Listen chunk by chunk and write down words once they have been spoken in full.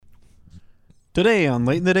Today on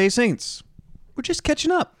Late in the Day Saints, we're just catching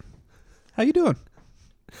up. How you doing?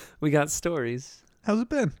 We got stories. How's it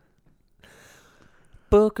been?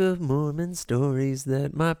 Book of Mormon stories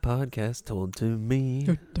that my podcast told to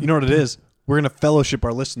me You know what it is? We're going to fellowship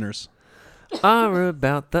our listeners. are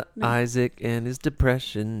about the Isaac and his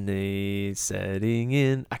depression setting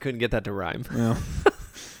in. I couldn't get that to rhyme. Yeah.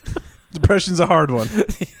 Depression's a hard one.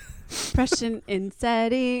 Depression in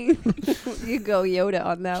setting. You go Yoda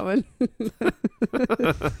on that one.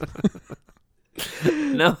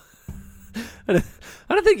 No. I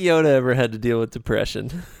don't think Yoda ever had to deal with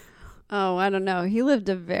depression. Oh, I don't know. He lived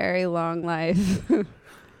a very long life.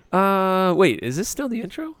 Wait, is this still the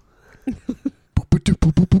intro?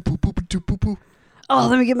 Oh,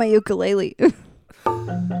 let me get my ukulele.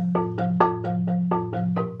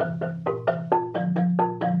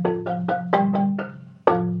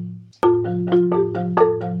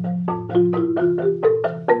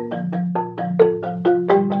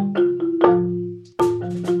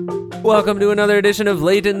 Welcome to another edition of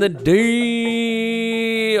Late in the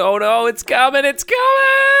Day. Oh no, it's coming, it's coming!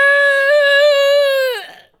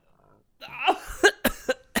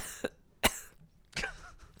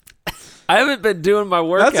 I haven't been doing my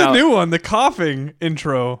workout. That's a new one, the coughing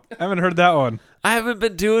intro. I haven't heard that one. I haven't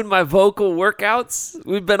been doing my vocal workouts.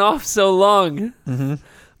 We've been off so long. Mm-hmm.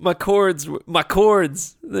 My chords,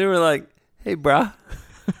 they were like, hey, brah.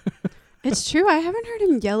 It's true. I haven't heard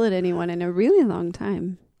him yell at anyone in a really long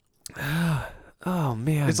time. Oh,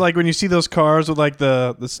 man. It's like when you see those cars with like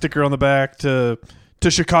the sticker on the back to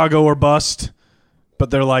Chicago or bust, but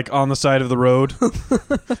they're like on the side of the road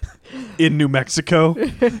in New Mexico.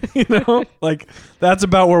 You know, like that's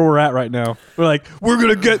about where we're at right now. We're like, we're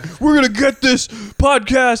gonna get this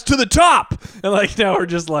podcast to the top, and like now we're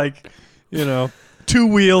just like, you know, two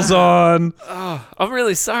wheels on. Oh, I'm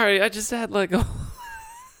really sorry. I just had like a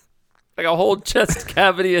whole chest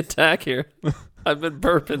cavity attack here. I've been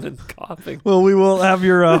burping and coughing. Well, we will have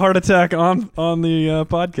your heart attack on the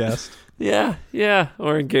podcast. Yeah.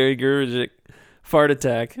 Or in Gary Gervich, fart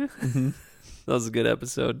attack. Mm-hmm. That was a good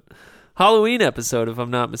episode. Halloween episode, if I'm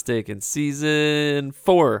not mistaken. Season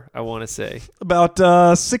 4, I want to say. About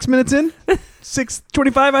 6 minutes in,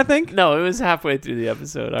 6:25, I think. No, it was halfway through the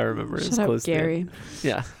episode. I remember it was Shut close up, Gary. to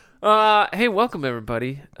it. Yeah. Hey, welcome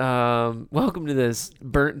everybody. Welcome to this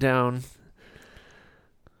burnt down,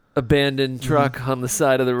 abandoned truck on the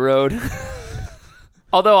side of the road.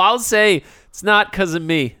 Although I'll say it's not because of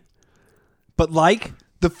me. But like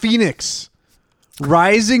the phoenix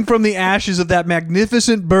rising from the ashes of that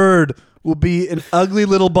magnificent bird will be an ugly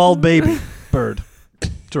little bald baby bird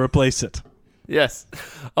to replace it. Yes.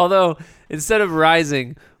 Although instead of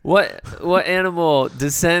rising, what animal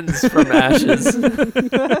descends from ashes?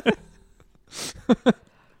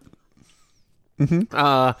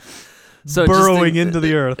 So burrowing into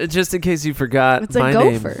the earth. Just in case you forgot, It's a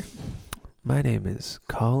gopher. My name is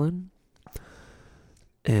Colin,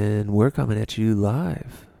 and we're coming at you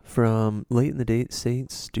live from Late in the Day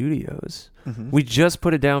Saints Studios. Mm-hmm. We just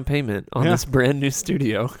put a down payment on this brand new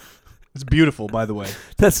studio. It's beautiful, by the way.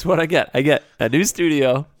 That's what I get. I get a new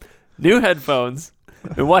studio, new headphones,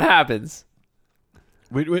 and what happens?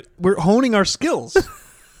 We're honing our skills,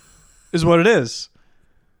 is what it is.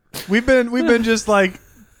 We've been just like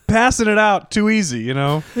passing it out too easy, you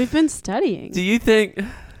know. We've been studying. Do you think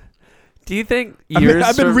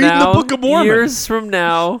I've been reading the Book of Mormon. Years from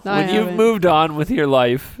now, No, I when you've haven't. moved on with your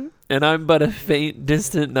life, and I'm but a faint,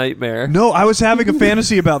 distant nightmare. No, I was having a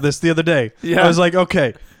fantasy about this the other day. Yeah. I was like,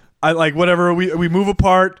 okay, I like whatever. We move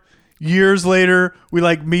apart. Years later, we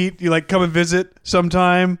like meet. You like come and visit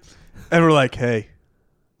sometime, and we're like, hey,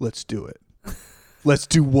 let's do it. Let's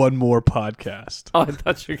do one more podcast. Oh, I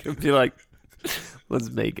thought you were gonna be like,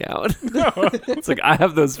 let's make out. It's like I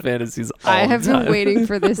have those fantasies all I have the time. been waiting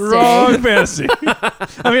for this Wrong day. fantasy.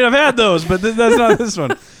 I mean, I've had those, but that's not this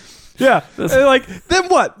one. Yeah. And like, then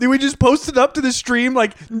what? Did we just post it up to the stream?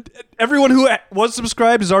 Like, everyone who was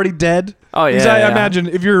subscribed is already dead. Oh yeah. Because I yeah. imagine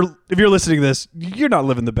if you're listening to this, you're not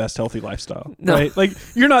living the best healthy lifestyle, No. right? Like,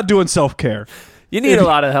 you're not doing self-care. You need a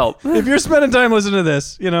lot of help. If you're spending time listening to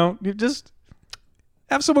this, you know, you just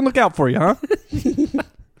have someone look out for you, huh?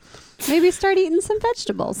 Maybe start eating some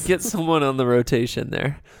vegetables. Get someone on the rotation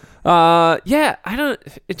there. Yeah, I don't.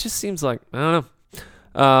 It just seems like I don't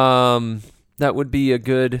know. That would be a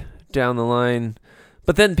good down the line,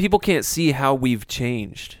 but then people can't see how we've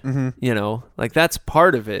changed. Mm-hmm. You know, like that's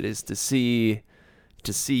part of it is to see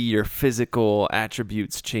your physical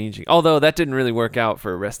attributes changing. Although that didn't really work out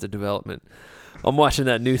for Arrested Development. I'm watching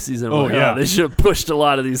that new season. I'm Oh, like, yeah. They should have pushed a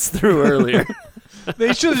lot of these through earlier.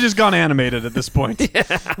 They should have just gone animated at this point.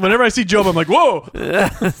 Whenever I see Job, I'm like, whoa,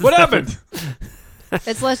 what happened?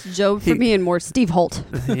 It's less Job for me and more Steve Holt.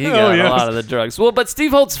 He got yes. a lot of the drugs. Well, but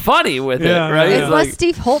Steve Holt's funny with Yeah, it, right? yeah. It's less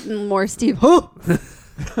Steve Holt and more Steve Holt.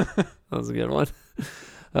 That was a good one.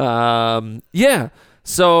 Yeah.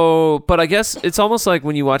 So, but I guess it's almost like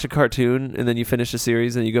when you watch a cartoon and then you finish a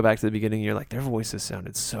series and you go back to the beginning and you're like, their voices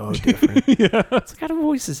sounded so different. Yeah. It's like, how do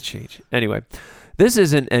voices change? Anyway, this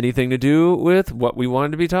isn't anything to do with what we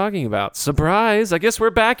wanted to be talking about. Surprise. I guess we're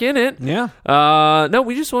back in it. Yeah. No,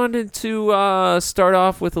 we just wanted to start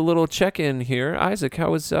off with a little check-in here. Isaac, how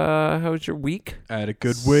was your week? I had a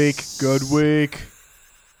good week. Good week.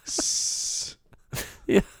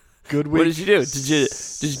 Yeah. Good week. What did you do?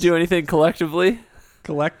 Did you do anything collectively?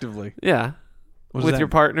 Collectively. Yeah. What does With that your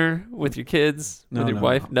mean? partner, with your kids, No, with your no,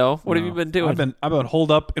 wife? No. What have No. you been doing? I've been holed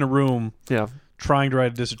up in a room Yeah. trying to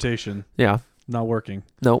write a dissertation. Yeah. Not working.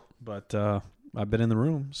 Nope. But I've been in the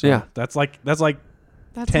room. So Yeah. That's like That's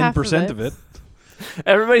 10% of it.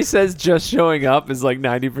 Everybody says just showing up is like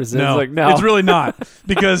 90%. It's like, no. It's really not.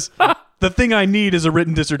 Because the thing I need is a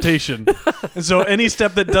written dissertation. And so any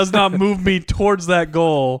step that does not move me towards that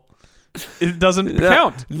goal, it doesn't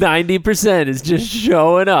count. 90% is just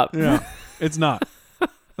showing up. Yeah. It's not.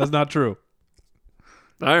 That's not true.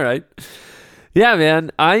 All right. Yeah,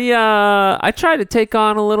 man. I try to take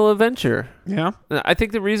on a little adventure. Yeah. I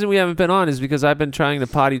think the reason we haven't been on is because I've been trying to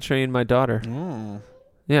potty train my daughter. Oh.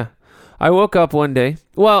 Yeah. I woke up one day.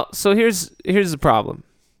 Well, so here's the problem.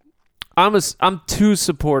 I'm too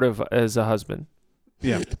supportive as a husband.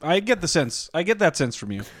 Yeah. I get the sense. I get that sense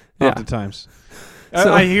from you Yeah. at the times.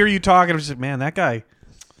 So- I hear you talking. I'm just like, man, that guy,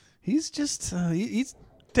 he's just, he's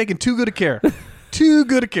taking too good a care. Too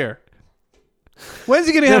good a care. When's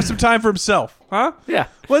he going to have some time for himself? Huh? Yeah.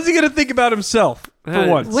 When's he going to think about himself for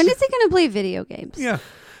once? When is he going to play video games? Yeah.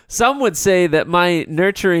 Some would say that my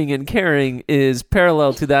nurturing and caring is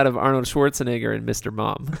parallel to that of Arnold Schwarzenegger in Mr.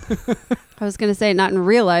 Mom. I was going to say not in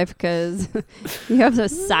real life because you have a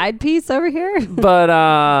side piece over here. But,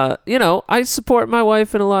 I support my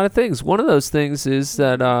wife in a lot of things. One of those things is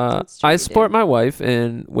that That's true, I you support do. my wife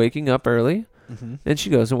in waking up early, and she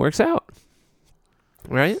goes and works out.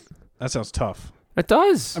 Right? That sounds tough. It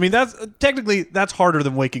does. I mean, that's harder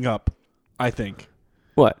than waking up, I think.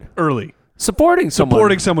 What? Early. Supporting someone.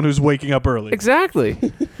 Supporting someone who's waking up early. Exactly.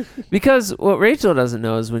 Because what Rachel doesn't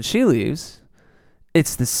know is when she leaves,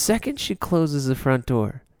 it's the second she closes the front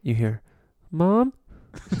door, you hear, Mom?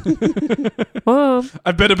 Mom?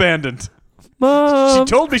 I've been abandoned. Mom? She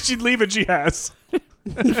told me she'd leave and she has.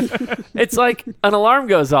 It's like an alarm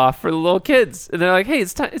goes off for the little kids. And they're like, hey,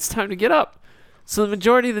 it's time to get up. So the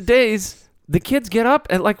majority of the days, the kids get up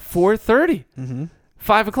at like 4:30. Mm-hmm.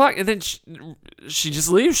 5 o'clock, and then she just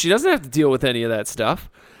leaves. She doesn't have to deal with any of that stuff.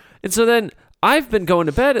 And so then I've been going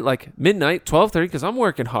to bed at like midnight, 12:30, because I'm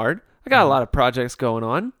working hard. I got a lot of projects going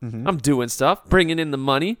on. Mm-hmm. I'm doing stuff, bringing in the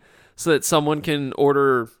money so that someone can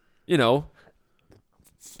order, an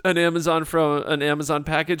Amazon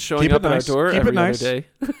package showing Keep it up at our nice. door Keep it every nice. other day.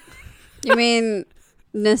 You mean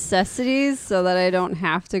necessities so that I don't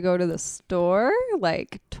have to go to the store?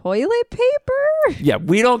 Like toilet paper? Yeah,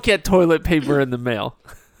 we don't get toilet paper in the mail.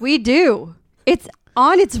 We do. It's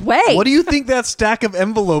on its way. What do you think that stack of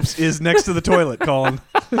envelopes is next to the toilet, Colin?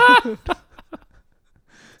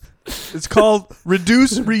 It's called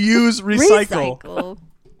reduce, reuse, recycle.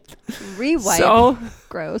 Rewipe. So,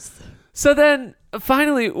 Gross. so then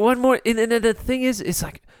finally one more, and then the thing is, it's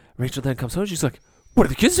like Rachel then comes home. She's like, "What are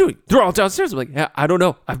the kids doing? They're all downstairs." I'm like, "Yeah, I don't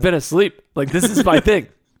know. I've been asleep. Like this is my thing.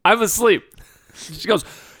 I'm asleep." She goes,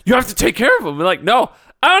 "You have to take care of them." I'm like, "No,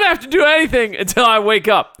 I don't have to do anything until I wake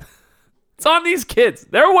up. It's on these kids.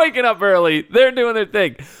 They're waking up early. They're doing their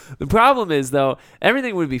thing." The problem is though,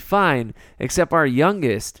 everything would be fine except our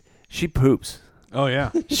youngest. She poops. Oh,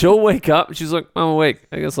 yeah. She'll wake up and she's like, "I'm awake.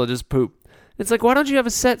 I guess I'll just poop." It's like, "Why don't you have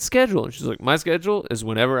a set schedule?" And she's like, "My schedule is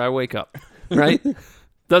whenever I wake up." Right?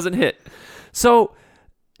 Doesn't hit. So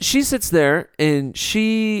she sits there and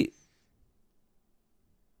she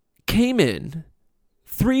came in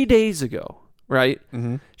 3 days ago, right?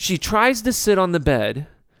 Mm-hmm. She tries to sit on the bed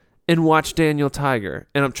and watch Daniel Tiger,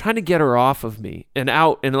 and I'm trying to get her off of me and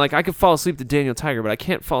out, and like I could fall asleep to Daniel Tiger, but I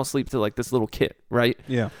can't fall asleep to like this little kid, right?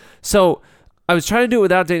 Yeah. So I was trying to do it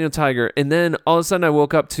without Daniel Tiger, and then all of a sudden I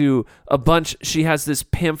woke up to a bunch. She has this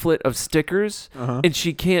pamphlet of stickers, Uh-huh. and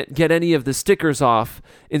she can't get any of the stickers off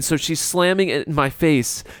And so she's slamming it in my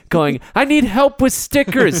face, going, I need help with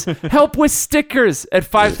stickers. Help with stickers at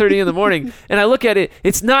 5:30 in the morning. And I look at it.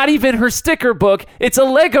 It's not even her sticker book. It's a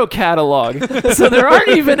Lego catalog. So there aren't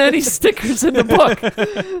even any stickers in the book.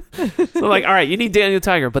 So I'm like, all right, you need Daniel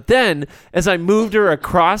Tiger. But then as I moved her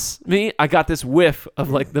across me, I got this whiff of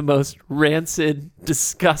like the most rancid,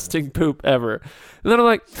 disgusting poop ever. And then I'm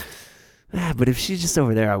like, but if she's just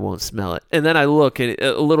over there, I won't smell it. And then I look, and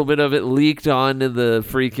a little bit of it leaked onto the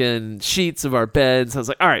freaking sheets of our bed. So I was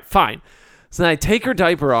like, all right, fine. So then I take her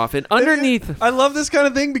diaper off, and underneath... I love this kind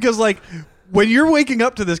of thing because, like, when you're waking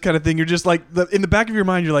up to this kind of thing, you're just like, in the back of your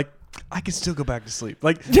mind, you're like, I can still go back to sleep.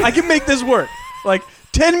 Like, I can make this work. Like,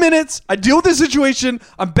 10 minutes, I deal with this situation,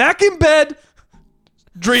 I'm back in bed...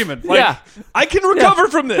 dreaming. Like, yeah. I can recover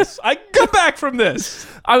from this. I can come back from this.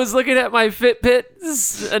 I was looking at my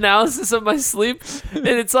Fitbit analysis of my sleep, and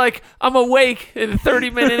it's like I'm awake in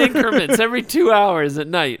 30-minute increments every 2 hours at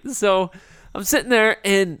night. So I'm sitting there,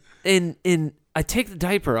 and I take the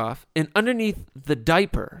diaper off, and underneath the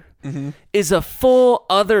diaper is a full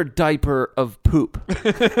other diaper of poop.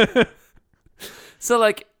 So,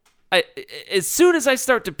 like, as soon as I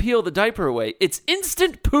start to peel the diaper away, it's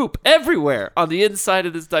instant poop everywhere on the inside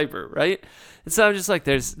of this diaper, right? And so I'm just like,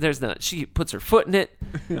 there's not. She puts her foot in it.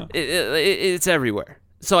 Yeah. It's everywhere.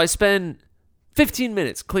 So I spend 15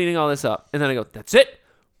 minutes cleaning all this up, and then I go, that's it.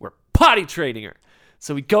 We're potty training her.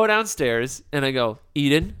 So we go downstairs, and I go,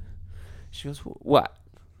 Eden. She goes, what?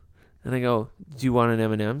 And I go, do you want an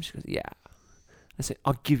M&M? She goes, yeah. I say,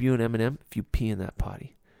 I'll give you an M&M if you pee in that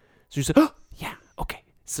potty. So she said, oh, yeah, okay.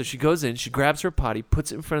 So she goes in, she grabs her potty,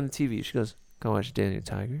 puts it in front of the TV. She goes, go watch Daniel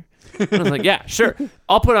Tiger. And I was like, yeah, sure.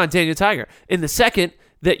 I'll put on Daniel Tiger. In the second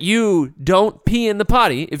that you don't pee in the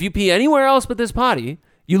potty, if you pee anywhere else but this potty,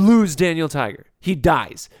 you lose Daniel Tiger. He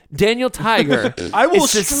dies. Daniel Tiger I will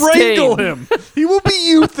strangle him. He will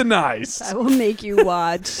be euthanized. I will make you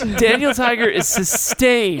watch. Daniel Tiger is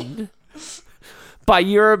sustained by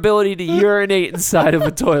your ability to urinate inside of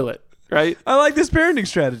a toilet. Right? I like this parenting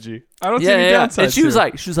strategy. I don't see any downsides.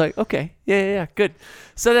 And she was like, okay, yeah, good.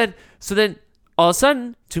 So then, all of a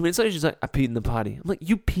sudden, 2 minutes later, she's like, I peed in the potty. I'm like,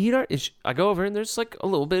 you peed? I go over and there's like a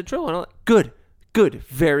little bit of drill, and I'm like, good,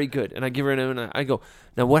 very good. And I give her and I go,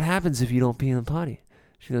 now what happens if you don't pee in the potty?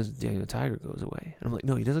 She goes, Daniel Tiger goes away. And I'm like,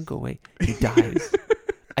 no, he doesn't go away. He dies.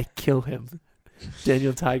 I kill him.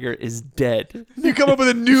 Daniel Tiger is dead. You come up with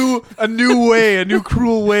a new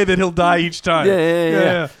cruel way that he'll die each time.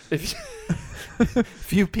 Yeah.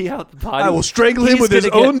 If you pee out the potty, I will strangle him with his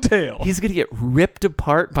own tail. He's going to get ripped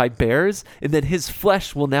apart by bears, and then his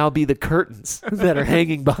flesh will now be the curtains that are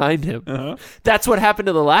hanging behind him. Uh-huh. That's what happened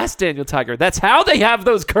to the last Daniel Tiger. That's how they have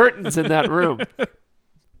those curtains in that room.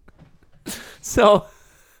 So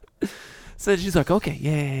she's like, okay,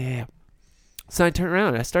 yeah. So I turned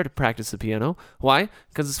around and I started to practice the piano. Why?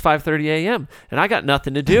 Because it's 5:30 a.m. and I got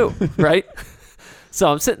nothing to do, right? So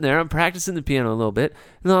I'm sitting there, I'm practicing the piano a little bit,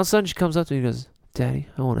 and then all of a sudden she comes up to me and goes, Daddy,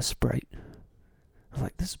 I want a Sprite. I'm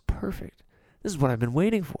like, this is perfect. This is what I've been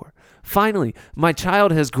waiting for. Finally, my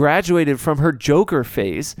child has graduated from her Joker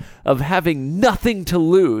phase of having nothing to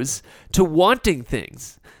lose to wanting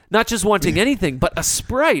things. Not just wanting anything, but a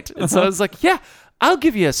Sprite. And so I was like, yeah, I'll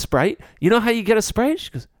give you a Sprite. You know how you get a Sprite?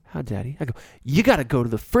 She goes, how, Daddy? I go, you got to go to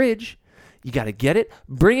the fridge. You got to get it,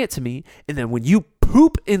 bring it to me, and then when you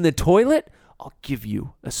poop in the toilet, I'll give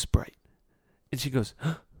you a Sprite. And she goes,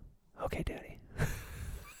 okay, Daddy.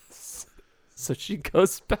 So she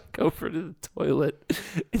goes back over to the toilet,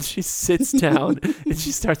 and she sits down, and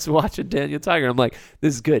she starts watching Daniel Tiger. I'm like,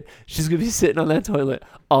 this is good. She's going to be sitting on that toilet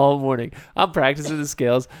all morning. I'm practicing the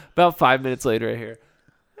scales. About 5 minutes later, I hear,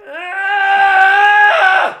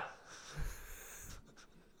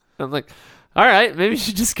 I'm like, all right, maybe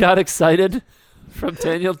she just got excited from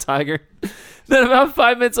Daniel Tiger. Then about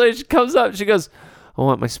 5 minutes later, she comes up and she goes, I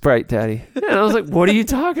want my Sprite, Daddy. And I was like, what are you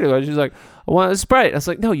talking about? She's like, I want a Sprite. I was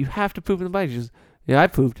like, no, you have to poop in the bike. She goes, yeah, I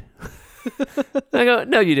pooped. And I go,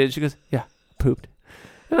 no, you didn't. She goes, yeah, I pooped.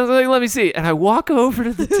 And I was like, let me see. And I walk over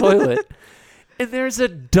to the toilet, and there's a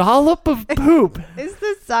dollop of poop. It's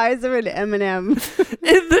the size of an M&M.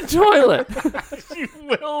 In the toilet. She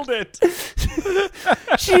willed it.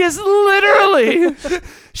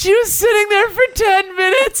 She was sitting there for 10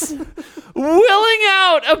 minutes willing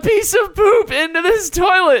out a piece of poop into this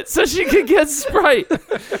toilet so she could get Sprite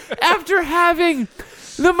after having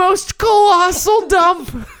the most colossal dump.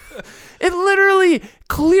 It literally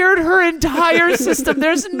cleared her entire system.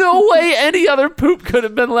 There's no way any other poop could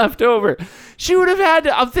have been left over. She would have had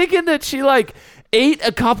to, I'm thinking that she like ate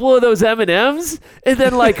a couple of those M&Ms and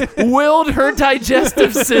then like willed her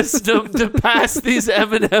digestive system to pass these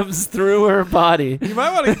M&Ms through her body. You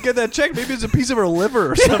might want to get that checked. Maybe it's a piece of her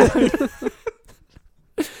liver or something.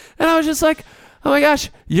 And I was just like, oh my gosh,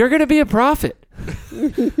 you're going to be a prophet.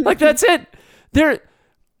 Like, that's it.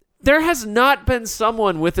 There has not been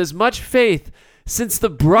someone with as much faith since the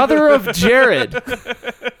brother of Jared,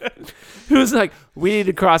 who's like, we need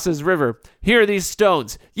to cross this river. Here are these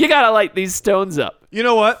stones. You got to light these stones up. You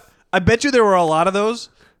know what? I bet you there were a lot of those.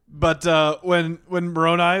 But when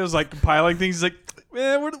Moroni was like compiling things, he's like,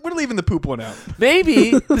 we're leaving the poop one out.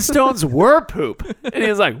 Maybe the stones were poop. And he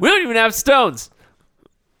was like, we don't even have stones.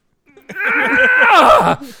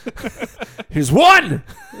 Here's one.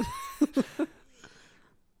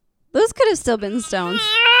 Those could have still been stones.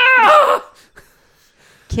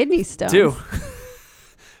 Kidney stones. Two.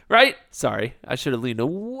 Right? Sorry. I should have leaned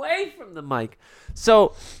away from the mic.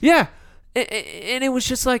 So, yeah. And it was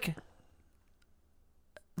just like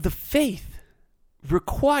the faith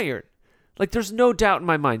required. Like, there's no doubt in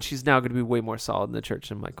my mind she's now going to be way more solid in the church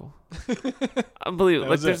than Michael. Unbelievable.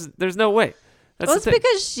 Like, there's no way. That's Well, it's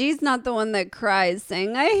because she's not the one that cries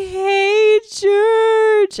saying, I hate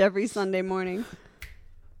church every Sunday morning.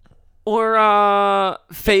 Or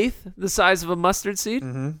faith, the size of a mustard seed,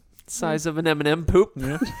 Mm-hmm. size of an M&M poop.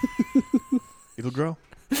 Yeah. It'll grow.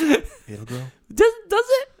 It'll grow. Does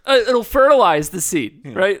it? It'll fertilize the seed,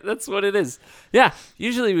 Yeah. right? That's what it is. Yeah.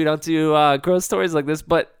 Usually we don't do growth stories like this,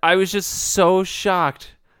 but I was just so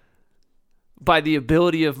shocked by the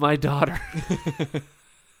ability of my daughter.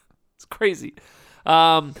 It's crazy.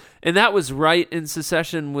 And that was right in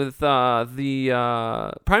succession with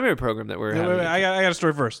the primary program that we're having. Wait, I got a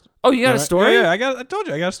story first. Oh, you got a story? Yeah, I told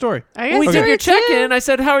you I got a story. I When we guess did your so, too. check-in, I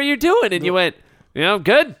said, how are you doing? And you went,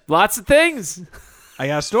 good. Lots of things. I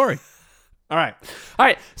got a story. All right. All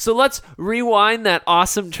right, so let's rewind that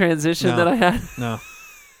awesome transition No. that I had. No.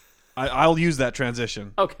 I'll use that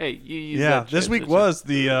transition. Okay, you use Yeah, that this week transition. was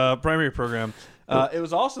the primary program. It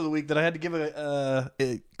was also the week that I had to give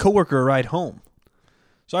a coworker a ride home.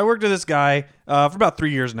 So I worked with this guy for about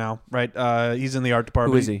 3 years now, right? He's in the art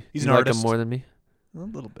department. Who is he? He's You an like artist. him more than me? A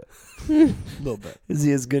little bit. A little bit. Is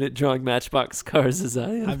he as good at drawing Matchbox cars as I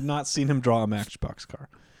am? I've not seen him draw a Matchbox car.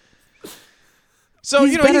 So,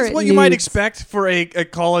 He's better he's at what you might nudes. expect for a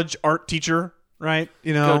college art teacher, right?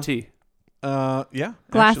 Goatee. Yeah. actually.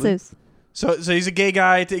 Glasses. So he's a gay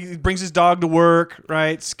guy. He brings his dog to work,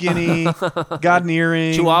 right? Skinny, got an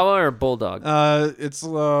earring. Chihuahua or bulldog? It's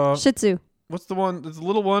Shih Tzu. what's the one? It's the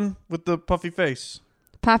little one with the puffy face.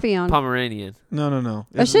 Papillon. Pomeranian. No.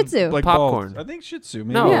 A Shih Tzu. Like Popcorn. bald. I think Shih Tzu.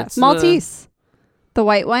 Maybe. No. yeah. it's, Maltese. The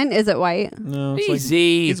white one. Is it white? No. It's like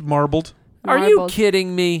Easy. it's marbled. Are you Marbles.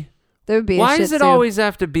 kidding me? There would be Why a Shih does it Tzu. always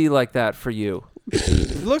have to be like that for you?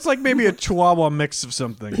 It looks like maybe a Chihuahua mix of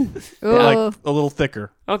something, Ooh. like a little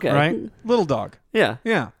thicker, Okay. right? Little dog. Yeah.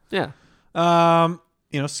 Yeah. Yeah.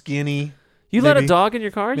 Skinny. You let a Maybe- dog in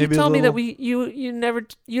your car? You maybe a tell me that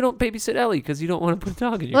little- you don't babysit Ellie because you don't want to put a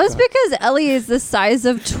dog in your Well, it's car. because Ellie is the size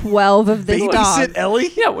of 12 of this Babysit dog. Ellie?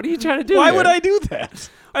 Yeah, what are you trying to do? Why here? would I do that?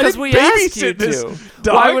 I Because didn't we asked you babysit this to.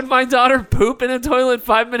 dog. Why would my daughter poop in a toilet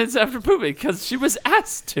 5 minutes after pooping? Because she was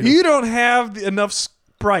asked to. You don't have enough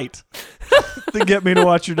Sprite to get me to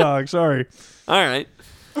watch your dog. Sorry. All right.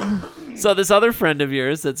 So this other friend of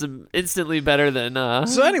yours that's instantly better than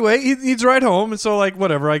So anyway, he needs a ride home, and so like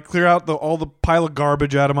whatever, I clear out all the pile of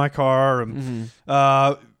garbage out of my car, and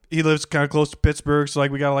he lives kind of close to Pittsburgh, so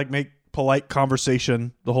like we gotta like make polite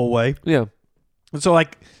conversation the whole way. yeah. And so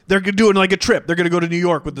like they're doing like a trip. They're gonna go to New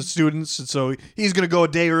York with the students, and so he's gonna go a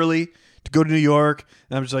day early to go to New York.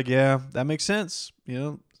 And I'm just like, yeah, that makes sense.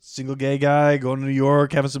 Single gay guy going to New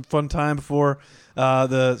York, having some fun time before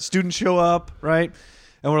the students show up, right?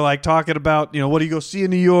 And we're like talking about, what do you go see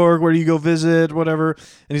in New York? Where do you go visit? Whatever.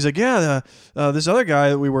 And he's like, yeah, this other guy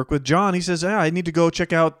that we work with, John, he says, I need to go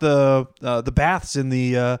check out the baths in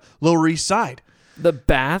the Lower East Side. The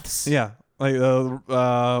baths? Yeah, like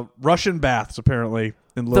Russian baths apparently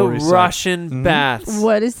in The Lower East Side. Russian baths.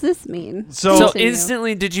 What does this mean? So Continue.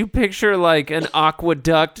 instantly, did you picture like an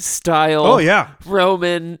aqueduct style? Oh yeah,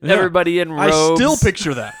 Roman, Yeah. everybody in robes. I still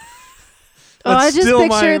picture that. Oh, I That's just still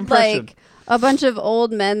my pictured impression. like a bunch of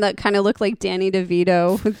old men that kind of look like Danny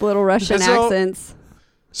DeVito with little Russian And so- accents.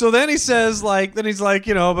 So then he says but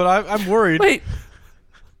I'm worried. Wait.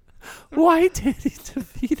 Why Danny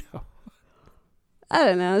DeVito? I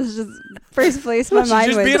don't know. It's just first place my She's mind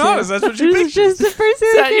just went being to. honest. That's what she It's pictures. just the first thing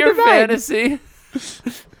Is that came your to mind. fantasy?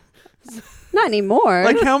 Not anymore.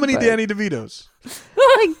 Like how many But- Danny DeVitos?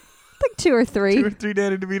 Like Like 2 or 3. 2 or 3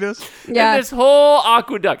 Danny DeVitos. Yeah. And this whole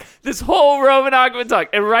aqueduct, this whole Roman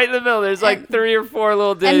aqueduct, and right in the middle, there's like 3 or 4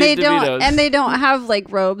 little Danny and they DeVitos. don't have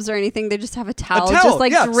like robes or anything. They just have a towel, A towel, just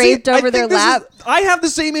like yeah. draped See, I over their think this lap. I have the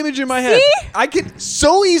same image in my head. See? I can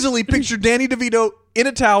so easily picture Danny DeVito in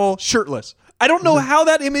a towel, shirtless. I don't know how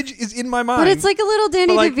that image is in my mind. But it's like a little Danny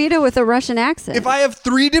But, like, DeVito with a Russian accent. if I have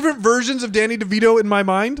 3 different versions of Danny DeVito in my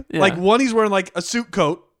mind, Yeah. like one he's wearing like a suit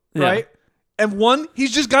coat, Yeah. right? And one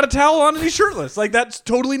he's just got a towel on and he's shirtless. Like that's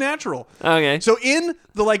totally natural. Okay. So in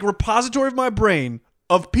the like repository of my brain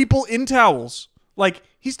of people in towels, like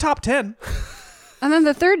he's top 10. And then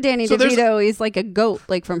the third Danny So there's- DeVito is like a goat,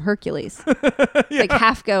 like from Hercules. Like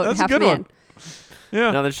half goat, That's a half good man. one. Yeah.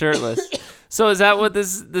 Another shirtless. So is that what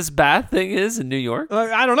this bath thing is in New York?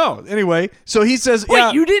 I don't know. Anyway, so he says, Wait,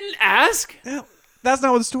 yeah, you didn't ask? yeah, that's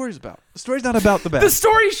not what the story's about. The story's not about the bath. The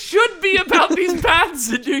story should be about these baths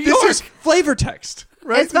in New This York. is flavor text,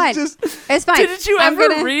 right? It's fine. Just, It's fine. Didn't you I'm ever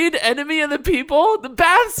gonna- read Enemy of the People? The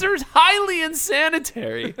baths are highly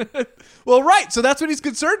insanitary. well, right. So that's what he's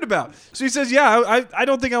concerned about. So he says, yeah, I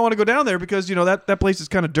don't think I want to go down there because, you know, that place is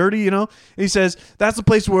kind of dirty, you know? And he says, that's the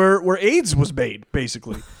place where AIDS was made,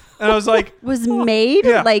 basically. And I was like, Was made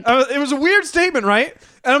yeah. like It was a weird statement, right?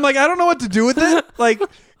 And I'm like, I don't know what to do with it. Like,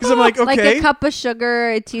 because I'm like, okay. like a cup of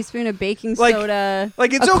sugar, a teaspoon of baking Like- soda.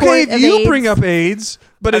 Like, it's a okay quart if of you AIDS. bring up AIDS,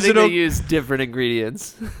 but I is think it they okay? use different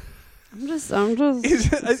ingredients. I'm just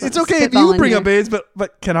It's okay if you spitballing bring here. up AIDS,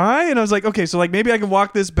 but can I? And I was like, okay, so like maybe I can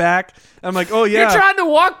walk this back. And I'm like, oh yeah, You're trying to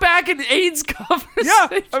walk back in AIDS conversation.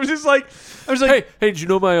 yeah. I was like, Hey, did you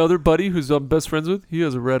know my other buddy who's I'm best friends with? He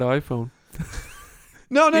has a red iPhone.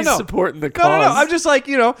 no. He's supporting the cause. No. I'm just like,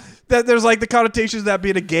 you know, that there's like the connotations of that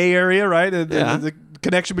being a gay area, right? And Yeah. the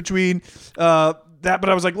connection between that. But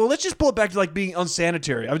I was like, well, let's just pull it back to like being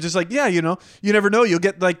unsanitary. I was just like, yeah, you know, you never know. You'll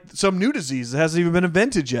get like some new disease that hasn't even been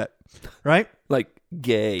invented yet, right? Like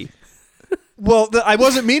gay. Well, I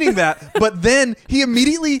wasn't meaning that. But then he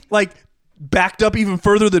immediately like backed up even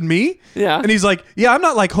further than me. Yeah. And he's like, yeah, I'm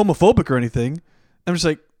not like homophobic or anything. I'm just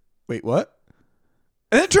like, wait, what?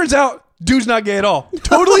 And then it turns out dude's not gay at all.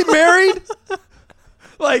 Totally married.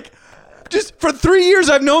 Like, just for 3 years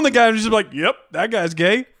I've known the guy. I'm just like, yep, that guy's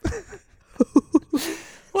gay.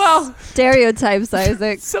 Well, Stereotypes,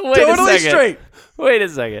 Isaac. so wait Totally a second. straight. Wait a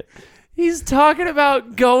second. He's talking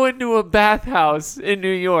about going to a bathhouse in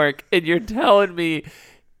New York, and you're telling me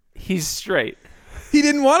he's straight. He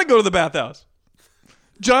didn't want to go to the bathhouse.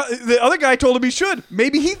 John, the other guy told him he should.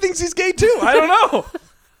 Maybe he thinks he's gay too. I don't know.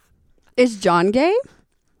 Is John gay?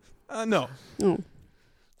 No. Oh.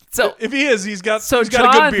 So If he is, he's got So a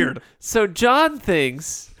John, good beard. So John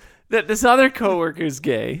thinks that this other coworker's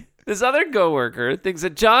gay. This other coworker thinks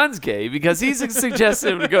that John's gay because he's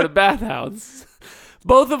suggested him to go to bathhouse.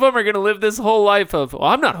 Both of them are going to live this whole life of, well,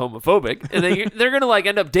 I'm not homophobic. And they're going to like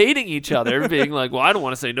end up dating each other, being like, well, I don't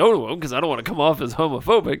want to say no to him because I don't want to come off as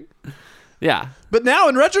homophobic. Yeah. But now,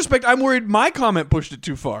 in retrospect, I'm worried my comment pushed it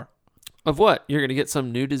too far. Of what? You're going to get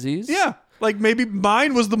some new disease? Yeah. Like maybe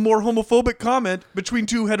mine was the more homophobic comment between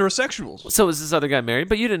two heterosexuals. So is this other guy married?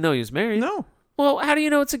 But you didn't know he was married. No. Well, how do you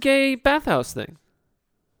know it's a gay bathhouse thing?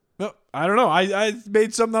 No, I don't know. I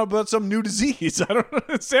made something up about some new disease. I don't know.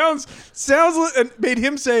 It sounds and made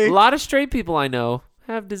him say A lot of straight people I know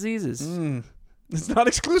have diseases. it's not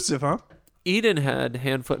exclusive, huh? Eden had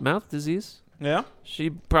hand, foot, mouth disease. Yeah. She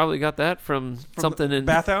probably got that from something in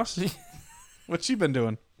Bathhouse. What's she been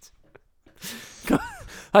doing?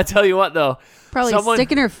 I tell you what, though. Probably Someone-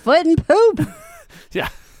 sticking her foot in poop. Yeah,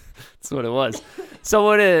 that's what it was.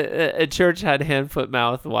 Someone at church had hand, foot,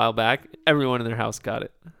 mouth a while back. Everyone in their house got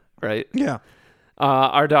it, right? Yeah.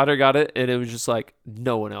 Our daughter got it, and it was just like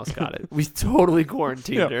no one else got it. We totally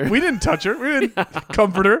quarantined Yeah. her. We didn't touch her. We didn't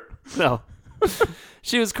comfort her. No.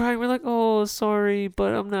 She was crying. We're like, oh, sorry,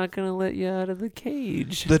 but I'm not going to let you out of the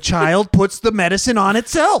cage. The child puts the medicine on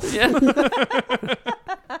itself. Yeah.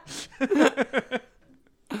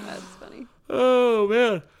 That's funny. Oh,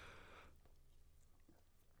 man.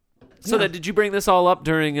 So then, did you bring this all up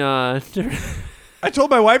during I told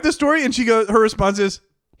my wife this story, and her response is,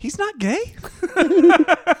 "He's not gay."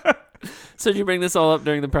 So did you bring this all up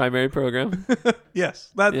during the primary program? Yes,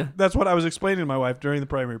 Yeah. that's what I was explaining to my wife during the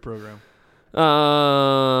primary program.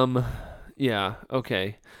 Yeah,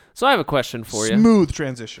 okay. So I have a question for you. Smooth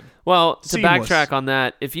transition. Well, to Seamless. backtrack on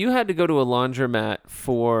that, if you had to go to a laundromat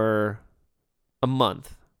for a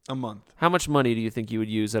month, A month. how much money do you think you would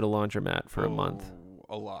use at a laundromat for a month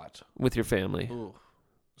A lot. with your family? Ooh.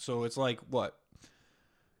 So it's like what?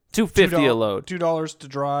 $250 a load. $2 to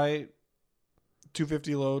dry.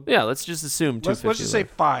 $2.50 a load. Yeah, let's just assume $250. Let's just say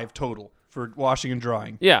 $5 total for washing and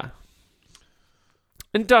drying. Yeah.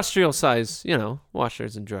 Industrial size,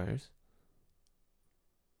 washers and dryers.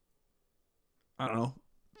 I don't know,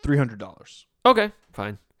 $300. Okay,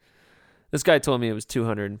 fine. This guy told me it was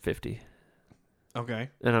 $250, Okay.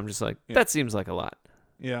 and I'm just like, Yeah. that seems like a lot.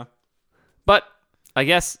 Yeah. But I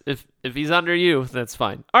guess if he's under you, that's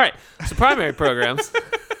fine. All right, so primary programs.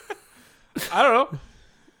 I don't know.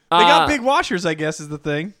 They got big washers, I guess, is the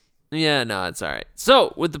thing. Yeah, no, it's all right.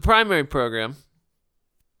 So with the primary program,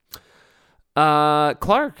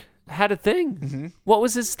 Clark had a thing. Mm-hmm. What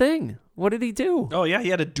was his thing? What did he do? Oh, yeah, he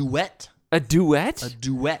had a duet. A duet? A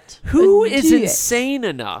duet. Who A is duet. insane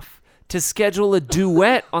enough to schedule a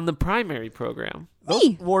duet on the primary program?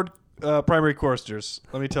 Those Ward primary choristers,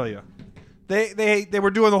 let me tell you. They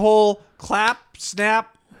were doing the whole clap,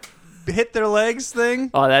 snap, hit their legs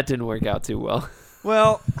thing. Oh, that didn't work out too well.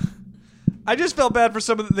 Well, I just felt bad for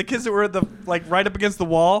some of the kids that were at the right up against the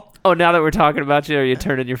wall Oh, now that we're talking about you, are you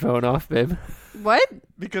turning your phone off, babe? What?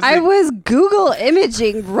 because I they- was Google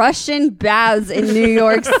imaging Russian baths in New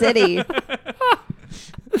York City.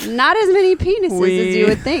 Not as many penises as you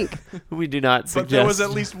would think. We do not suggest. but there was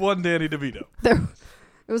at least one Danny DeVito.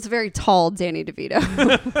 It was a very tall Danny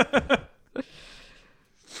DeVito.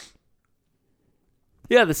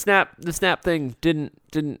 Yeah, the snap thing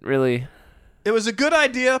didn't really. It was a good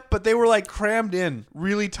idea, but they were crammed in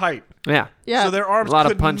really tight. Yeah. Yeah. So their arms A lot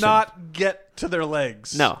of could punching. not get to their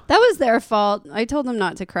legs. No. That was their fault. I told them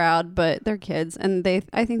not to crowd, but they're kids, and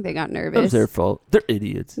I think they got nervous. That was their fault. They're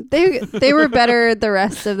idiots. They were better the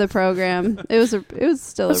rest of the program. It was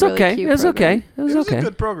still It was a really okay. cute It was program. okay. It was It was okay. a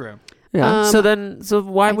good program. Yeah. Um, So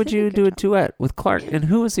why I would think you a do good a duet with Clark? And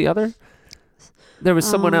who was the other? There was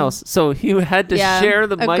someone Um, else. So he had to yeah, share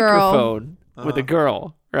the a girl. microphone with a Uh-huh.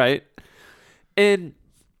 girl, right? And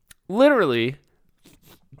literally,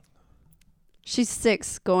 She's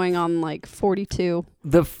 6 going on 42.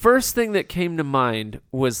 the first thing that came to mind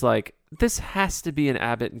was this has to be an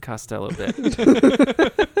Abbott and Costello bit.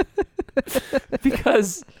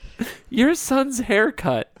 Because your son's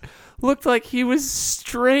haircut looked like he was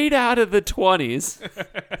straight out of the 20s.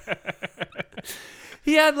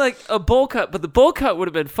 He had a bowl cut, but the bowl cut would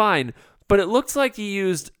have been fine. But it looks like he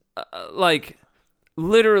used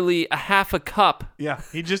literally a half a cup. Yeah,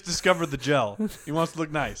 he just discovered the gel. He wants to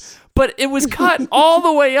look nice. But it was cut all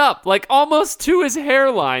the way up, almost to his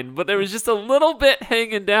hairline. But there was just a little bit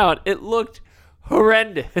hanging down. It looked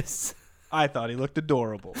horrendous. I thought he looked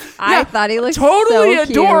adorable. I thought he looked Totally so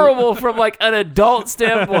cute. adorable from an adult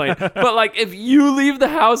standpoint. But if you leave the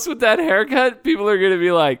house with that haircut, people are gonna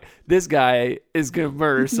be like, this guy is gonna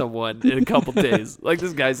murder someone in a couple days.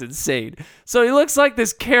 This guy's insane. So he looks like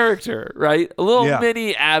this character, right? A little Yeah.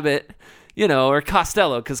 mini Abbott, or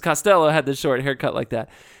Costello, because Costello had the short haircut like that.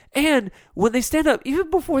 And when they stand up, even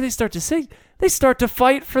before they start to sing, they start to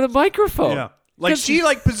fight for the microphone. Yeah. 'Cause- She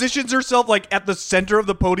positions herself at the center of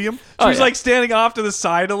the podium. Oh, She's yeah. Standing off to the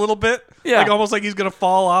side a little bit. Yeah. Almost he's gonna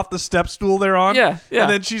fall off the step stool they're on. Yeah, yeah.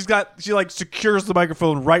 And then she secures the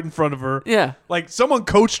microphone right in front of her. Yeah. Someone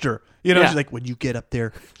coached her. Yeah. She's when you get up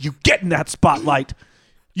there, you get in that spotlight.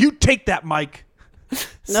 You take that mic.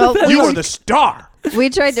 No, You are the star. we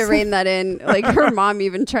tried to rein that in. Her mom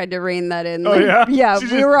even tried to rein that in. Oh, yeah? Yeah, She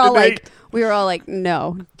we just- were all they-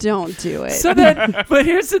 no, don't do it. So then, but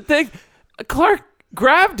here's the thing. Clark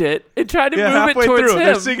grabbed it and tried to Yeah, move it halfway towards through, him.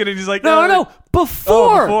 they're singing, and he's like, No.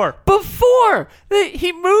 Before. before.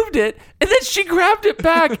 He moved it, and then she grabbed it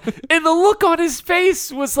back, and the look on his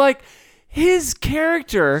face was his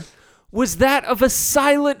character was that of a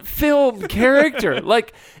silent film character.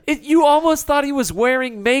 You almost thought he was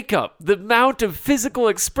wearing makeup. The amount of physical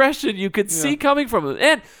expression you could see coming from him.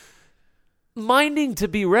 And minding to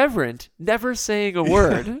be reverent, never saying a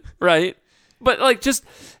word, right? But just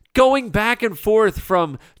going back and forth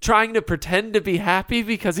from trying to pretend to be happy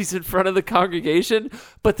because he's in front of the congregation,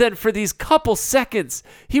 but then for these couple seconds,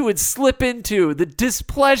 he would slip into the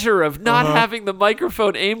displeasure of not having the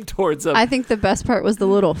microphone aimed towards him. I think the best part was the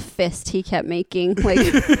little fist he kept making.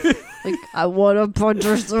 I want to punch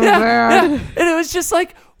her so bad. Yeah. And it was just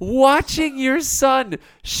watching your son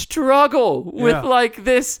struggle with Yeah.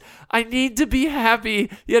 this, I need to be happy,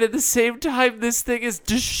 yet at the same time, this thing is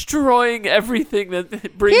destroying everything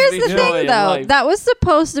that brings Here's me the joy thing, in though. life. That was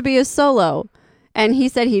supposed to be a solo. And he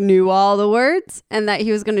said he knew all the words and that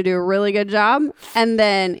he was going to do a really good job. And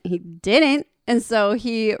then he didn't. And so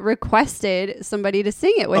he requested somebody to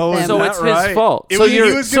sing it with Oh, him. is So that it's right? his fault. It So was- he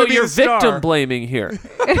you're, was so gonna be you're the star. victim blaming here.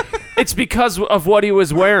 It's because of what he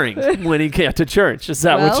was wearing when he came to church. Is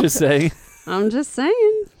that what Well, you're saying? I'm just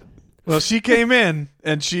saying. Well, she came in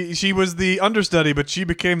and she was the understudy, but she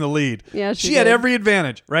became the lead. Yeah, She had did. every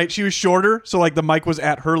advantage, right? She was shorter, so the mic was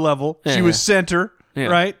at her level. Yeah. She was center. Yeah.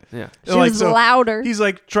 right? Yeah. She was louder. He's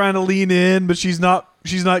like trying to lean in, but she's not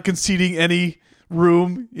conceding any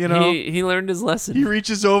room, you know. He learned his lesson. He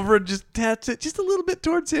reaches over and just taps it just a little bit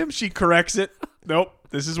towards him. She corrects it. Nope,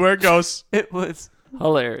 this is where it goes. It was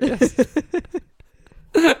hilarious.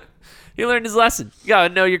 He learned his lesson. You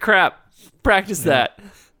gotta know your crap. Practice that.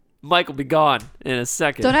 Mike will be gone in a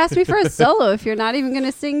second. Don't ask me for a solo if you're not even going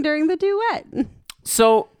to sing during the duet.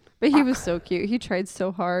 So, But he was so cute. He tried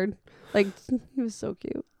so hard. Like, he was so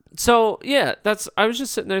cute. yeah, I was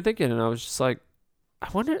just sitting there thinking, and I was just like, I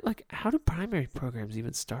wonder, like, how do primary programs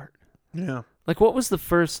even start? Yeah. Like, what was the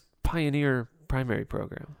first pioneer primary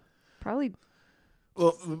program? Probably.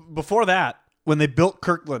 Well, before that, when they built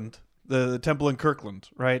Kirkland, the temple in Kirkland,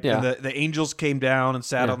 right? Yeah. And the angels came down and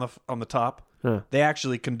sat Yeah. on the top. Huh. They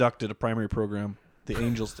actually conducted a primary program. The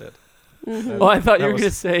angels did. Well, I thought you were going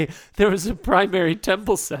to say there was a primary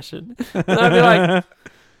temple session. And I'd be like,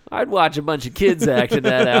 I'd watch a bunch of kids acting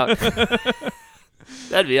that out.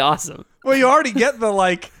 That'd be awesome. Well, you already get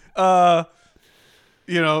the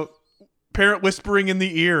parent whispering in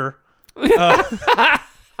the ear. They'd have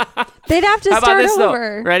to How about start this,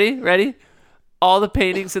 over. though? Ready? All the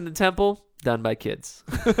paintings in the temple done by kids.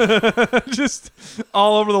 Just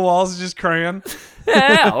all over the walls, just crayon.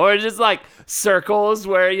 Yeah, or just like circles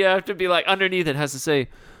where you have to be like underneath it has to say,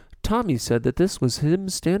 Tommy said that this was him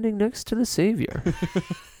standing next to the Savior.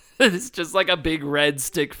 It's just like a big red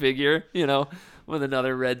stick figure, with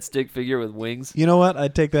another red stick figure with wings. You know what?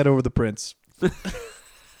 I'd take that over the prints.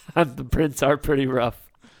 The prints are pretty rough.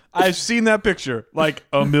 I've seen that picture like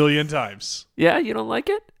a million times. Yeah, you don't like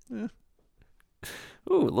it? Yeah.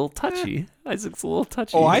 Ooh, a little touchy. Isaac's a little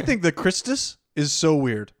touchy. Oh, I here. think the Christus is so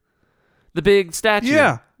weird. The big statue.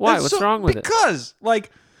 Yeah. Why? That's What's wrong with it? Because,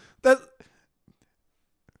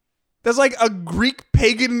 that's like a Greek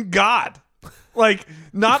pagan god. Like,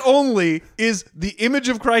 not only is the image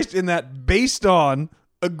of Christ in that based on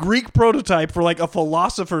a Greek prototype for like a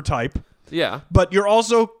philosopher type, Yeah. but you're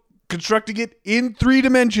also constructing it in 3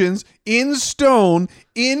 dimensions, in stone,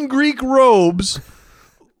 in Greek robes.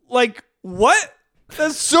 Like, what?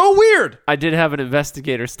 That's so weird. I did have an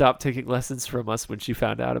investigator stop taking lessons from us when she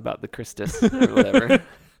found out about the Christus or whatever. And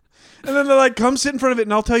then they're like, come sit in front of it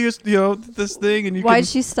and I'll tell you, this thing. And you Why'd can...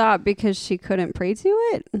 she stop? Because she couldn't pray to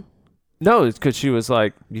it? No, it's because she was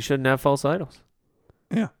like, you shouldn't have false idols.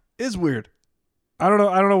 Yeah, it's weird. I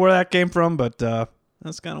don't know where that came from, but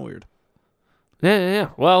that's kind of weird.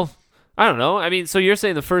 Yeah. Well, I don't know. I mean, so you're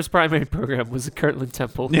saying the first primary program was the Kirtland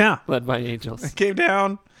Temple, Yeah, led by angels. it came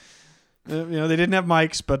down. They didn't have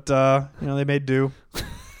mics, but they made do.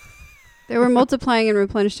 They were multiplying and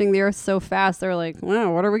replenishing the earth so fast. They were like,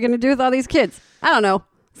 well, what are we going to do with all these kids? I don't know.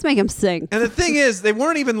 Let's make them sing. And the thing is, they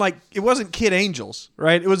weren't even like, it wasn't kid angels,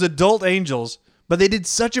 right? It was adult angels, but they did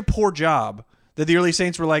such a poor job that the early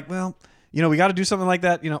saints were like, well, we got to do something like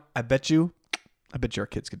that. I bet you our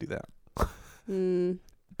kids could do that.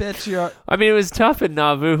 Bet you. I mean, it was tough in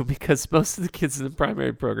Nauvoo because most of the kids in the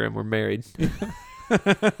primary program were married.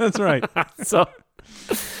 That's right. So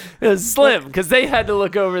it was slim because they had to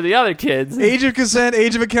look over the other kids. Age of consent,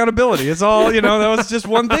 age of accountability. It's all, that was just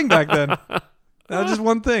one thing back then. That was just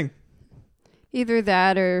one thing. Either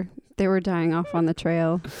that or they were dying off on the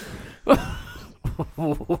trail.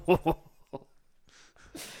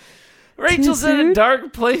 Rachel's in a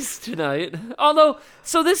dark place tonight. Although,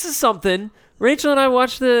 so this is something. Rachel and I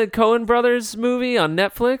watched the Coen Brothers movie on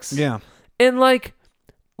Netflix. Yeah. And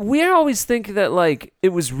we always think that it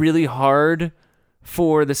was really hard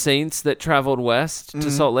for the saints that traveled west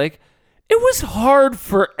to Salt Lake. It was hard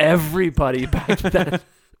for everybody back then.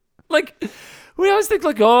 We always think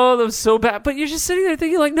oh, that was so bad. But you're just sitting there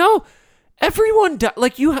thinking no, everyone died.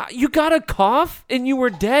 You got a cough and you were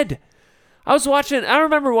dead. I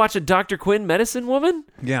remember watching Dr. Quinn, Medicine Woman.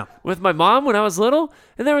 Yeah. With my mom when I was little.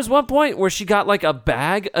 And there was one point where she got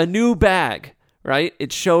a new bag, right?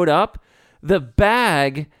 It showed up. The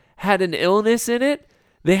bag had an illness in it.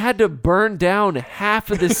 They had to burn down half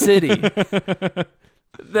of the city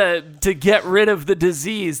to get rid of the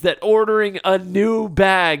disease that ordering a new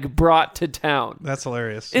bag brought to town. That's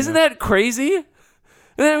hilarious. Isn't that crazy? And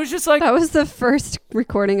then it was just That was the first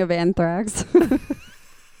recording of anthrax.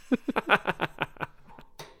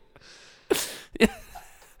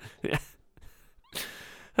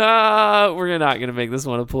 we're not going to make this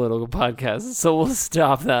one a political podcast, so we'll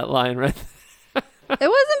stop that line right there. It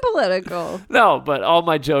wasn't political. No, but all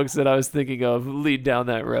my jokes that I was thinking of lead down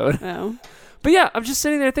that road. No. But yeah, I'm just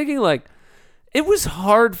sitting there thinking it was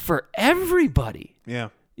hard for everybody. Yeah.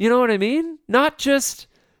 You know what I mean? Not just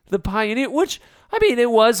the pioneer, which, it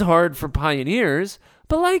was hard for pioneers,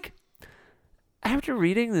 but after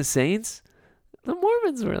reading the Saints, the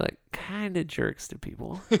Mormons were like kind of jerks to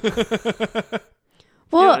people. You know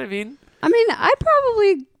Well, what I mean? I'd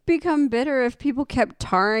probably become bitter if people kept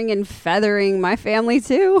tarring and feathering my family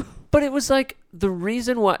too. But it was like the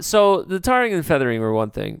reason why. So the tarring and feathering were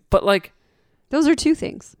one thing, but like. Those are two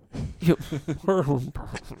things. That's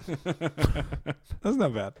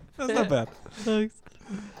not bad. That's not bad.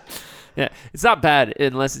 Yeah, it's not bad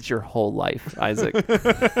unless it's your whole life, Isaac.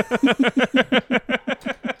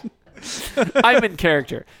 I'm in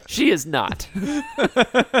character. She is not.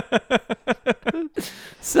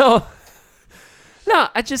 So, no,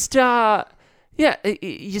 I just,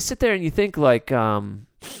 you sit there and you think like,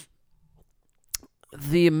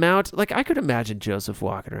 the amount, like I could imagine Joseph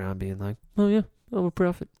walking around being like, oh yeah, I'm a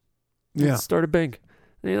prophet. Yeah. Let's start a bank.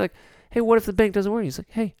 And you're like, hey, what if the bank doesn't work? He's like,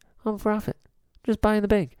 hey, I'm a prophet. Just buying the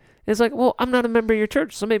bank. And it's like, well, I'm not a member of your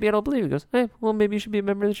church, so maybe I don't believe you. He goes, hey, well, maybe you should be a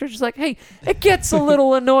member of the church. It's like, hey, it gets a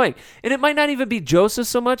little annoying. And it might not even be Joseph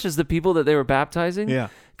so much as the people that they were baptizing. Yeah.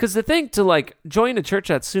 Because the thing to like join a church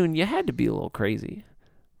that soon, you had to be a little crazy,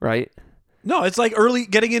 right? No, it's like early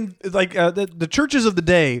getting in. Like the churches of the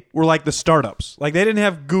day were like the startups. Like they didn't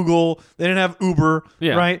have Google, they didn't have Uber,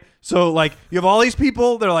 Yeah. right? So like you have all these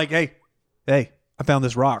people. They're like, hey, I found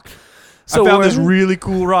this rock. So I found this we're- really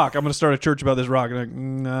cool rock. I'm going to start a church about this rock.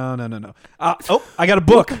 And I'm like, no. I got a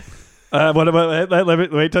book. What about? Let me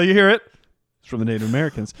wait till you hear it. It's from the Native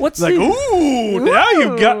Americans. What's it's like? the- Ooh, now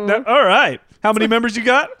you got. That. All right. How many members you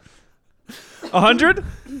got? 100.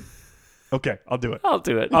 Okay, I'll do it. I'll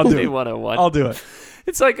do it. I'll do Be it. 101. I'll do it.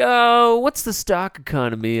 It's like, what's the stock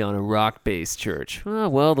economy on a rock-based church? Oh,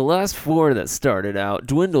 well, the last 4 that started out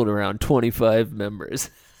dwindled around 25 members.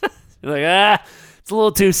 You're like, it's a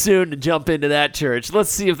little too soon to jump into that church. Let's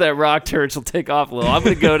see if that rock church will take off a little. I'm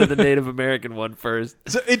going to go to the Native American one first.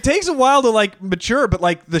 So it takes a while to like mature, but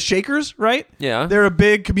like the Shakers, right? Yeah. They're a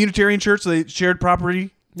big communitarian church. So they shared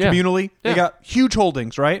property Yeah. communally. They Yeah. got huge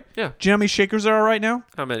holdings, right? Yeah. Do you know how many Shakers there are right now?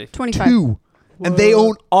 How many? 25. 2. And they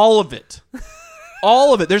own all of it.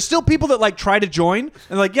 All of it. There's still people that like try to join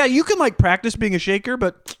and like, yeah, you can like practice being a Shaker,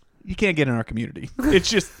 but you can't get in our community. It's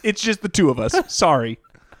just the 2 of us. Sorry.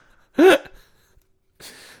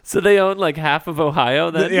 So they own like half of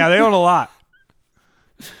Ohio then? Yeah, they own a lot.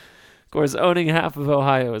 Of course, owning half of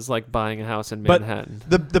Ohio is like buying a house in But Manhattan.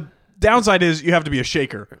 the downside is you have to be a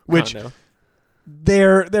Shaker, which Condo.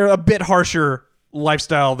 they're a bit harsher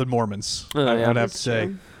lifestyle than Mormons. Oh, I'd yeah. have to That's say.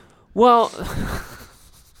 true. Well,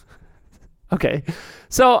 okay.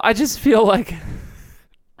 So I just feel like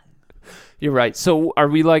you're right. So are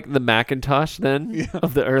we like the Macintosh then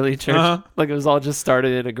of the early church? Uh-huh. Like it was all just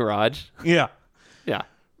started in a garage? Yeah. Yeah.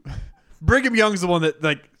 Brigham Young's the one that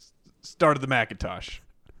like started the Macintosh.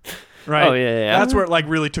 Right? Oh, yeah. That's where it like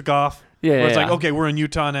really took off. Yeah, Where it's yeah. like, okay, we're in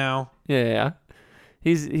Utah now. Yeah.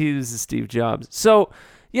 He was the Steve Jobs. So,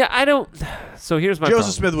 yeah, I don't. So here's my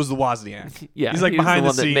Joseph problem. Smith was the Wozniak. Yeah, He's like he was behind the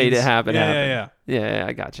one the scenes. that made it happen. Yeah. Yeah,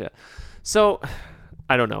 I gotcha. So,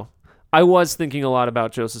 I don't know. I was thinking a lot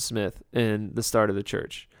about Joseph Smith and the start of the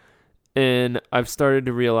church. And I've started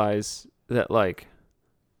to realize that, like,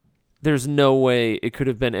 there's no way it could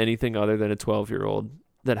have been anything other than a 12-year-old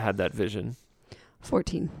that had that vision.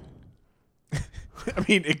 14. I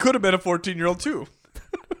mean, it could have been a 14-year-old too.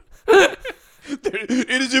 It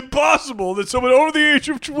is impossible that someone over the age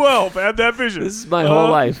of 12 had that vision. This is my whole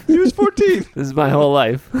life. He was 14. This is my whole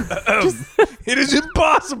life. It is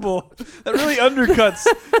impossible. That really undercuts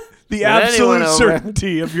the Anyone absolute over.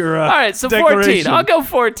 certainty of your All right, so 14. declaration. I'll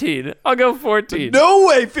go 14. No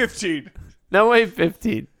way 15. No way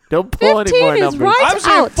 15. Don't pull any 15 more is numbers. right. I'm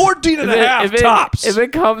saying out. 14 and a half tops. If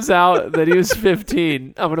it comes out that he was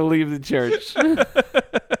 15, I'm going to leave the church.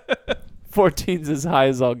 14's as high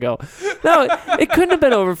as I'll go. No, it couldn't have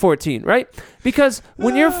been over 14, right? Because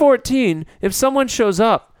when you're 14, if someone shows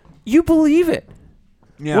up, you believe it.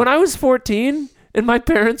 Yeah. When I was 14 and my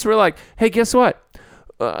parents were like, hey, guess what?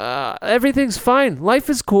 Everything's fine. Life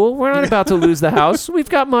is cool. We're not about to lose the house. We've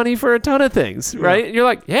got money for a ton of things, right? And you're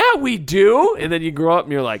like, yeah, we do. And then you grow up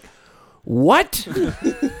and you're like, what?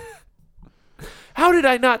 How did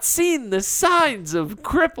I not seen the signs of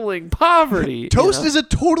crippling poverty? Toast is a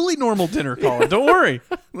totally normal dinner, Colin. Don't worry.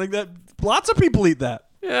 Like that, lots of people eat that.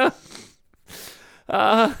 Yeah.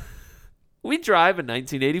 We drive a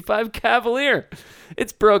 1985 Cavalier.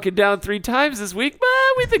 It's broken down 3 times this week, but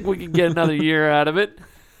we think we can get another year out of it.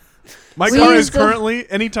 My We car is used to- currently,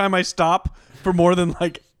 anytime I stop for more than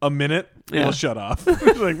like a minute, Yeah. it'll shut off.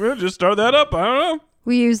 It's like, well, just start that up. I don't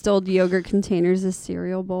We used old yogurt containers as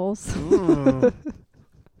cereal bowls. know.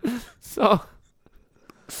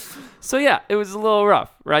 So yeah, it was a little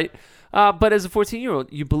rough, right? But as a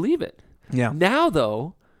 14-year-old, you believe it. Yeah. Now,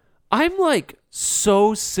 though, I'm like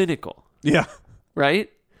so cynical, Yeah. right?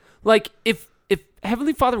 Like if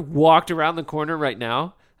Heavenly Father walked around the corner right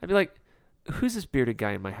now, I'd be like, who's this bearded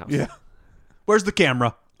guy in my house? Yeah. Where's the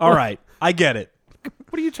camera? All right. I get it.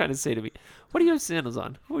 What are you trying to say to me? What do you have sandals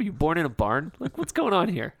on? Oh, were you born in a barn? Like, what's going on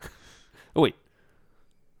here? Oh, wait.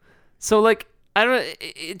 So, like, I don't know.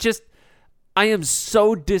 It just, I am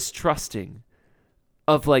so distrusting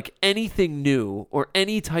of, like, anything new or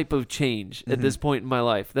any type of change at this point in my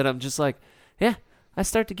life that I'm just like, yeah, I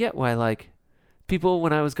start to get why, like, people,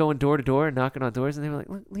 when I was going door to door and knocking on doors, and they were like,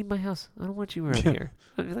 leave my house. I don't want you around here.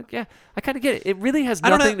 I'd be like, yeah, I kind of get it. It really has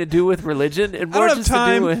nothing to do with religion and I more don't have just to do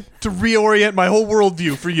time with. to reorient my whole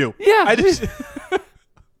worldview for you. Yeah. I just,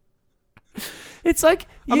 It's like,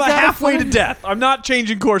 I'm you not gotta halfway to find- death. I'm not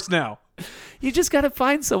changing course now. You just got to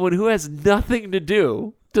find someone who has nothing to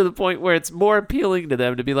do to the point where it's more appealing to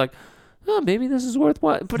them to be like, oh, maybe this is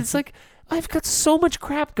worthwhile. But it's like, I've got so much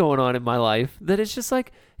crap going on in my life that it's just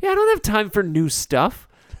like, yeah, I don't have time for new stuff.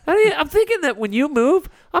 I'm thinking that when you move,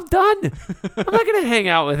 I'm done. I'm not going to hang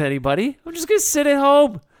out with anybody. I'm just going to sit at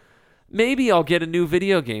home. Maybe I'll get a new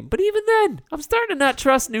video game. But even then, I'm starting to not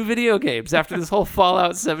trust new video games after this whole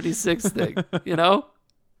Fallout 76 thing, you know?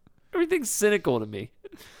 Everything's cynical to me.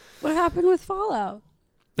 What happened with Fallout?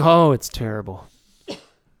 Oh, it's terrible.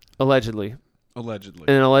 Allegedly. Allegedly.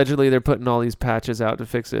 And allegedly they're putting all these patches out to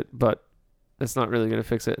fix it, but that's not really going to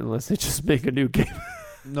fix it unless they just make a new game.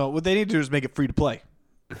 No, what they need to do is make it free to play.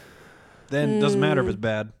 Then it doesn't matter if it's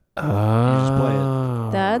bad. just play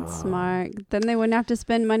it. That's smart. Then they wouldn't have to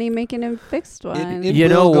spend money making a fixed one. It You will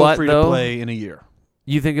know go what, free though? to play in a year.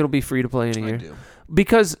 You think it'll be free to play in a I year? do.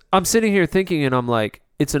 Because I'm sitting here thinking and I'm like,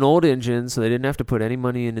 it's an old engine, so they didn't have to put any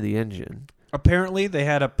money into the engine. Apparently, they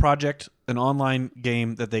had a project, an online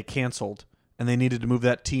game that they canceled, and they needed to move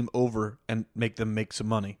that team over and make them make some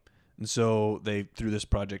money. And so they threw this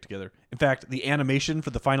project together. In fact, the animation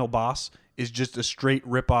for the final boss is just a straight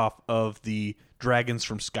ripoff of the dragons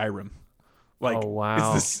from Skyrim. Like, Oh,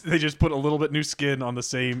 wow. they just put a little bit new skin on the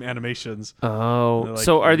same animations. Oh, They're like,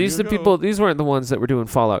 so are "Here these you the go." people? These weren't the ones that were doing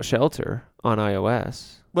Fallout Shelter on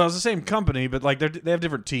iOS. Well, it's the same company, but like they have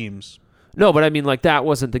different teams. No, but I mean, like that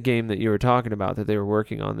wasn't the game that you were talking about that they were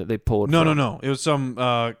working on that they pulled. No. from. It was some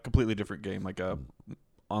completely different game, like a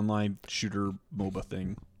online shooter MOBA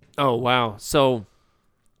thing. Oh wow. So,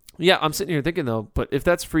 yeah, I'm sitting here thinking though, but if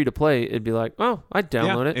that's free to play, it'd be like, oh, I'd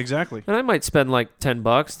download it. Exactly. And I might spend like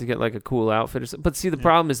 $10 to get like a cool outfit or something. But see, the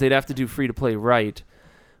problem is they'd have to do free to play right,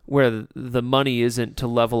 where the money isn't to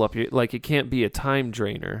level up your, like it can't be a time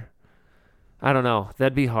drainer. I don't know.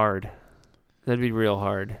 That'd be hard. That'd be real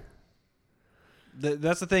hard.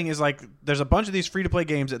 That's the thing is like there's a bunch of these free to play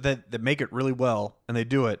games that make it really well and they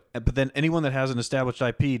do it, but then anyone that has an established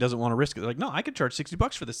IP doesn't want to risk it. They're like, no, I could charge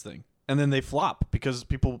 $60 for this thing, and then they flop because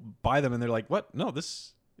people buy them and they're like, what? No,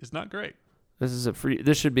 this is not great.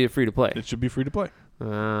 This should be a free to play. It should be free to play.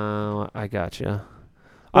 I gotcha.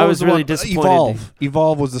 Well, I was the really one- disappointed.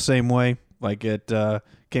 Evolve was the same way. Like it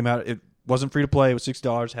came out. It wasn't free to play. It was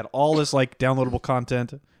 $60. Had all this like downloadable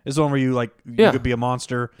content. It's the one where you like you Yeah. could be a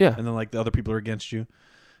monster. Yeah. And then like the other people are against you.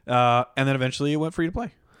 And then eventually it went free to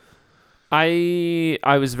play.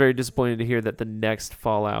 I was very disappointed to hear that the next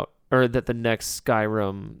Fallout or that the next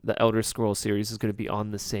Skyrim, the Elder Scrolls series, is going to be on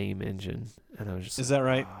the same engine. And I was just Is that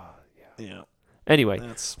right? Yeah. anyway.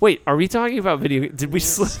 That's Wait, are we talking about video? Did we?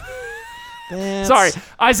 Sorry, That's-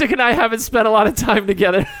 Isaac and I haven't spent a lot of time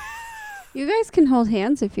together. You guys can hold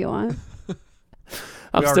hands if you want.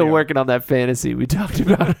 I'm We still already are. working on that fantasy we talked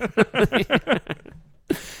about.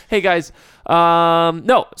 Hey guys,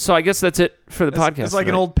 no. So I guess that's it for the podcast. It's like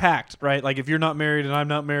an tonight. old pact, right? Like if you're not married and I'm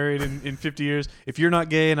not married in 50 years, if you're not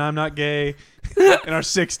gay and I'm not gay in our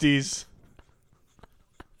 60s.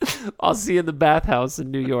 I'll see you in the bathhouse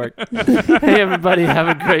in New York. Hey everybody, have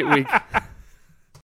a great week.